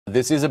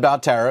This is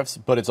about tariffs,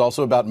 but it's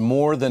also about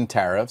more than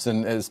tariffs.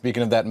 And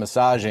speaking of that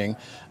massaging,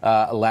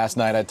 last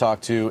night I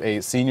talked to a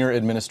senior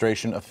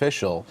administration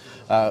official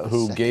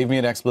who gave me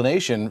an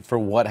explanation for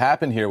what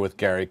happened here with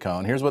Gary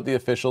Cohn. Here's what the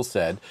official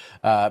said.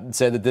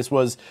 Said that this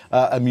was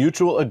a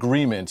mutual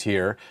agreement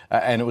here,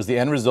 and it was the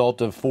end result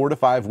of 4 to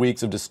 5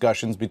 weeks of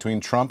discussions between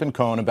Trump and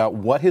Cohn about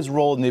what his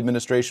role in the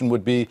administration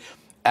would be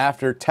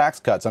after tax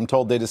cuts. I'm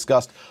told they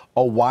discussed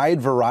a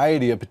wide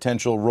variety of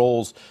potential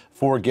roles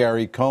for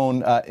Gary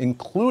Cohn,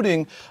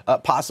 including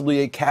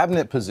possibly a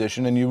cabinet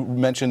position. And you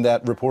mentioned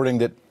that reporting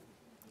that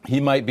he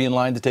might be in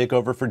line to take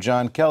over for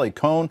John Kelly.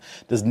 Cohn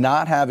does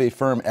not have a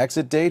firm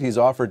exit date. He's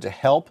offered to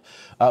help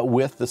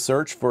with the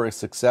search for a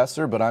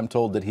successor, but I'm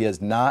told that he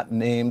has not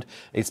named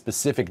a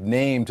specific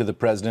name to the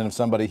president of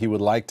somebody he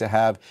would like to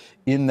have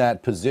in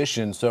that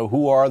position. So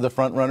who are the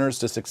front runners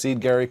to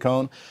succeed Gary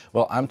Cohn?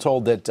 Well, I'm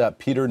told that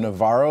Peter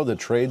Navarro, the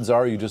trade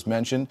czar you just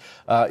mentioned,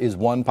 is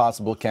one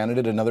possible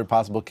candidate. Another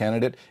possible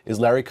candidate is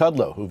Larry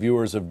Kudlow, who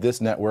viewers of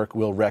this network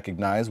will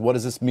recognize. What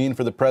does this mean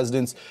for the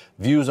president's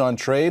views on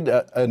trade?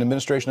 An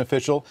administration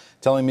official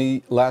telling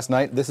me last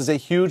night this is a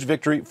huge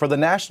victory for the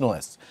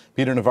nationalists.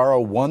 Peter Navarro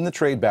won the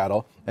trade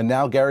battle, and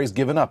now Gary's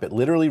given up. It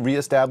literally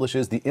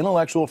reestablishes the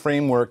intellectual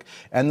framework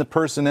and the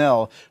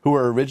personnel who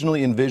were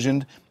originally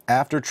envisioned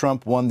after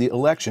Trump won the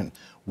election.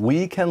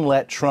 We can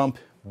let Trump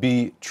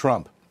be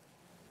Trump.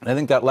 I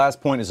think that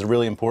last point is a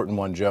really important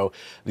one, Joe.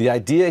 The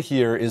idea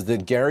here is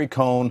that Gary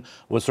Cohn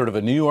was sort of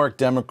a New York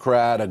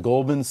Democrat, a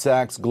Goldman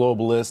Sachs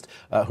globalist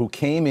who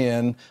came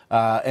in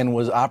and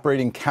was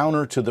operating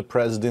counter to the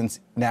president's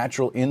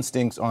natural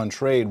instincts on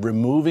trade.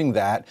 Removing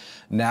that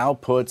now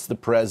puts the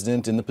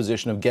president in the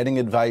position of getting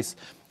advice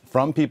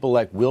from people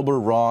like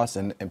Wilbur Ross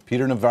and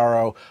Peter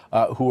Navarro,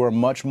 who are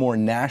much more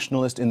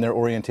nationalist in their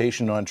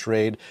orientation on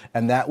trade,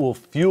 and that will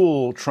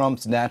fuel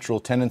Trump's natural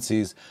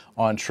tendencies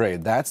on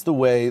trade. That's the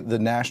way the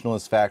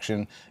nationalist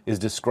faction is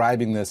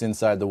describing this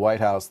inside the White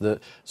House. The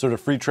sort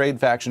of free trade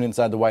faction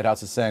inside the White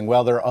House is saying,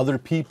 well, there are other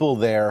people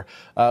there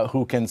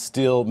who can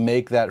still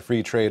make that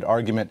free trade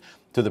argument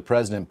to the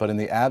president. But in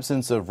the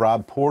absence of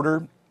Rob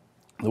Porter,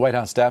 the White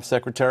House staff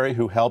secretary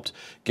who helped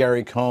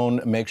Gary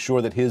Cohn make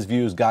sure that his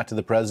views got to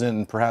the president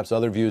and perhaps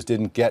other views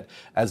didn't get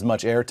as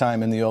much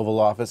airtime in the Oval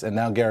Office, and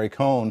now Gary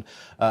Cohn,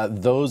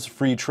 those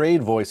free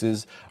trade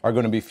voices are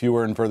going to be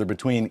fewer and further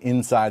between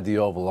inside the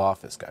Oval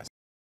Office, guys.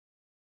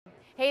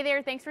 Hey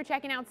there, thanks for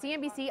checking out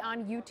CNBC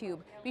on YouTube.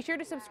 Be sure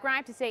to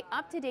subscribe to stay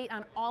up to date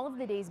on all of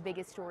the day's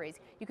biggest stories.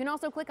 You can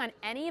also click on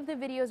any of the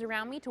videos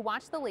around me to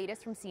watch the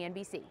latest from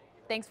CNBC.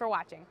 Thanks for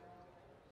watching.